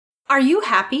Are you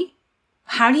happy?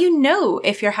 How do you know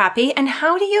if you're happy, and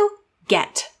how do you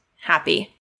get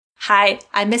happy? Hi,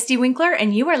 I'm Misty Winkler,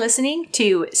 and you are listening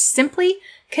to Simply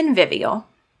Convivial.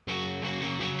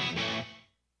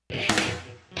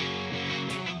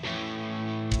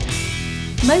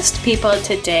 Most people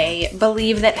today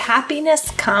believe that happiness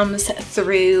comes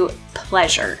through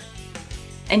pleasure,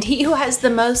 and he who has the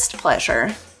most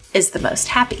pleasure is the most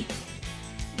happy.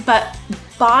 But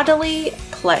bodily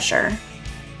pleasure,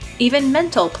 even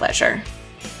mental pleasure,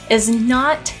 is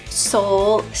not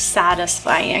soul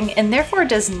satisfying and therefore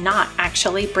does not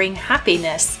actually bring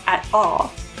happiness at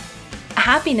all.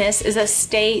 Happiness is a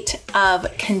state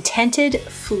of contented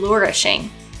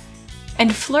flourishing.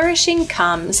 And flourishing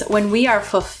comes when we are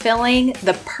fulfilling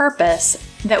the purpose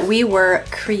that we were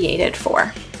created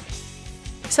for.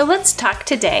 So let's talk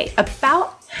today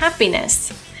about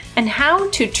happiness and how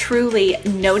to truly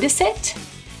notice it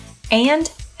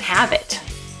and have it.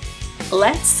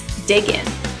 Let's dig in.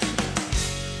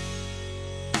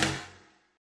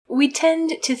 We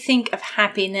tend to think of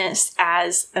happiness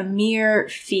as a mere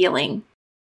feeling,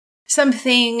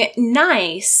 something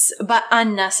nice but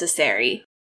unnecessary,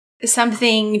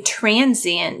 something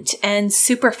transient and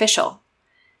superficial.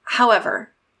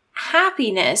 However,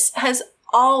 happiness has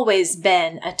always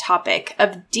been a topic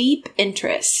of deep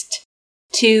interest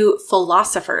to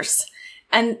philosophers.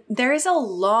 And there is a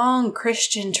long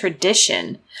Christian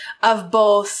tradition of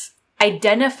both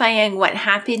identifying what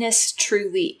happiness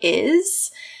truly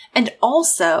is and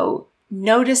also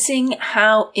noticing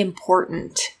how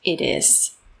important it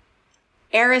is.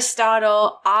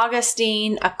 Aristotle,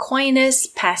 Augustine, Aquinas,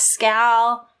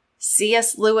 Pascal,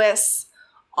 C.S. Lewis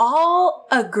all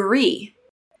agree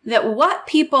that what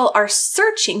people are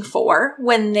searching for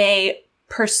when they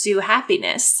pursue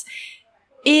happiness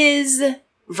is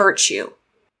virtue.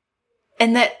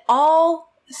 And that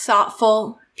all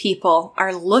thoughtful people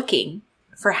are looking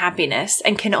for happiness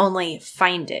and can only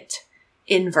find it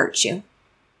in virtue.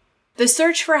 The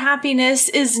search for happiness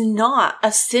is not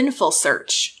a sinful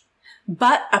search,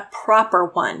 but a proper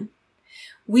one.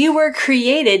 We were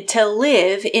created to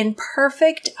live in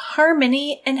perfect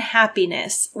harmony and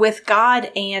happiness with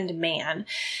God and man,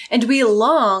 and we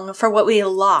long for what we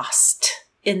lost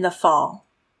in the fall.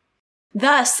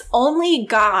 Thus, only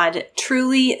God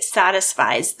truly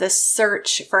satisfies the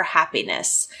search for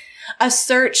happiness, a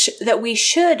search that we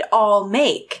should all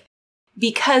make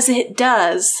because it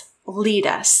does lead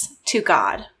us to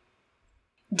God.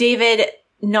 David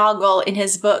Nagel, in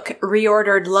his book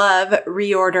Reordered Love,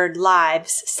 Reordered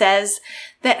Lives, says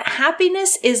that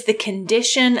happiness is the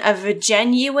condition of a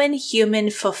genuine human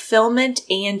fulfillment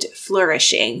and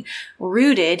flourishing,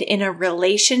 rooted in a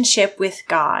relationship with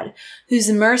God,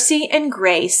 whose mercy and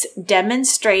grace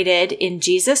demonstrated in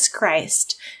Jesus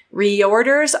Christ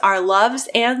reorders our loves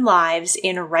and lives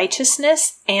in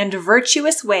righteousness and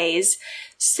virtuous ways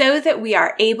so that we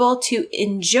are able to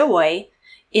enjoy,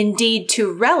 indeed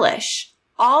to relish,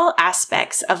 all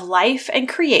aspects of life and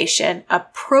creation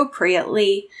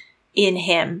appropriately in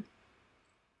Him.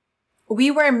 We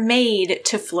were made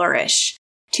to flourish,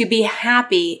 to be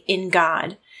happy in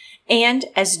God. And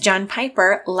as John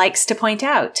Piper likes to point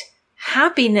out,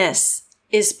 happiness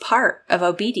is part of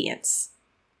obedience.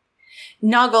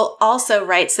 Nagel also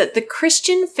writes that the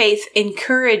Christian faith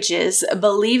encourages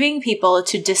believing people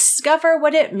to discover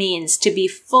what it means to be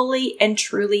fully and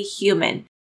truly human,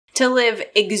 to live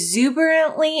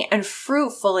exuberantly and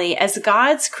fruitfully as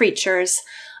God's creatures,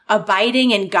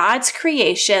 abiding in God's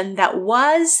creation that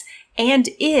was and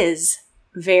is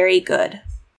very good.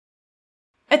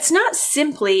 It's not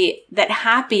simply that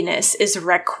happiness is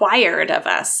required of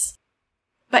us,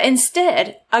 but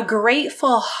instead a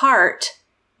grateful heart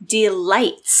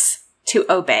delights to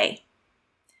obey.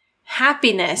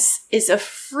 Happiness is a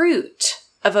fruit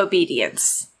of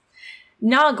obedience.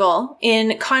 Nagel,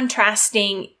 in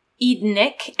contrasting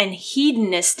Edenic and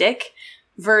hedonistic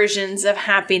versions of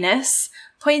happiness,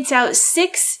 points out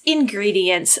 6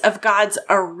 ingredients of God's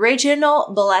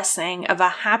original blessing of a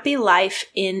happy life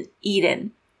in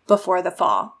Eden before the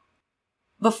fall.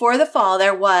 Before the fall,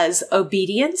 there was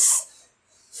obedience,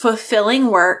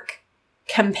 fulfilling work,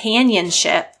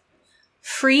 companionship,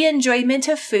 free enjoyment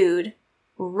of food,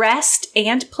 rest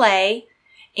and play,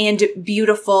 and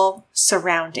beautiful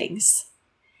surroundings.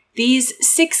 These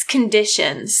 6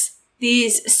 conditions,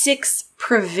 these 6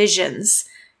 provisions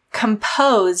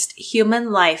composed human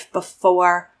life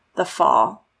before the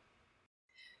fall.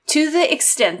 To the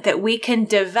extent that we can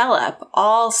develop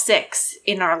all 6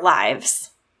 in our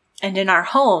lives and in our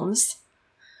homes,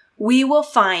 we will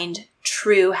find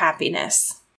true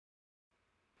happiness.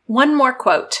 One more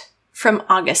quote from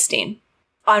Augustine.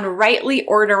 on rightly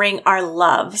ordering our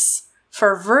loves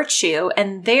for virtue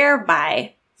and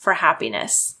thereby for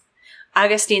happiness.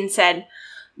 Augustine said,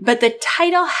 "But the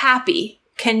title happy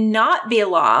cannot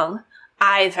belong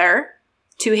either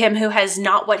to him who has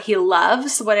not what he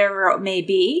loves, whatever it may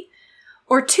be,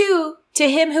 or two, to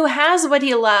him who has what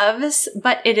he loves,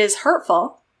 but it is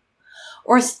hurtful,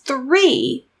 or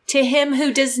three, to him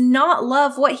who does not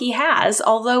love what he has,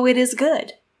 although it is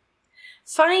good.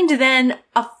 Find then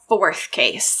a fourth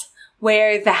case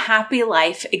where the happy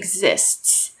life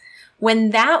exists, when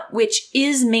that which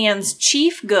is man's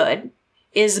chief good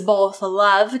is both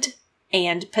loved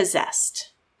and possessed.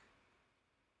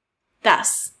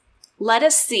 Thus, let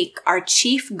us seek our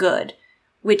chief good,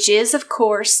 which is, of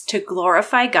course, to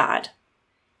glorify God,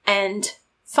 and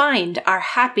find our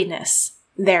happiness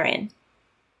therein."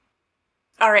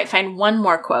 All right, find one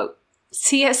more quote.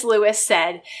 C.S. Lewis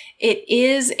said, "It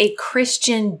is a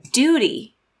Christian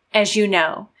duty, as you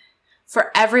know,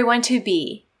 for everyone to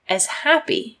be as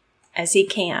happy as he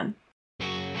can."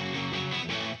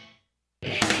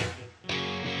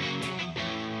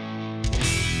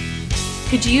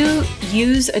 Could you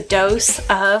use a dose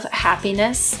of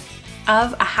happiness,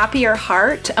 of a happier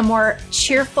heart, a more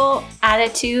cheerful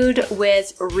attitude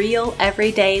with real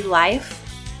everyday life?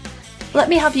 Let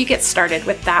me help you get started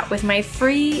with that with my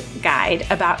free guide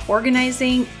about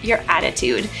organizing your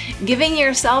attitude, giving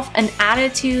yourself an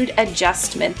attitude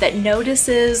adjustment that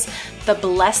notices the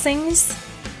blessings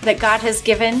that God has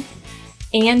given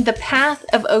and the path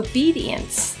of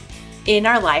obedience in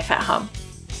our life at home.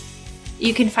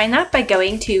 You can find that by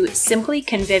going to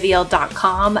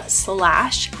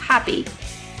simplyconvivial.com/happy.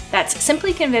 That's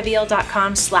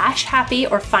simplyconvivial.com/happy,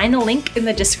 or find the link in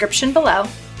the description below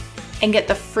and get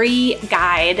the free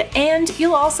guide. And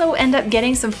you'll also end up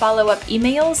getting some follow-up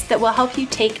emails that will help you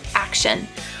take action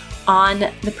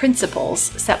on the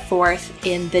principles set forth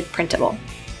in the printable.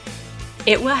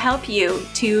 It will help you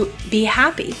to be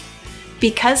happy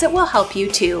because it will help you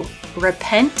to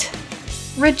repent,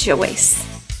 rejoice,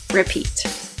 repeat.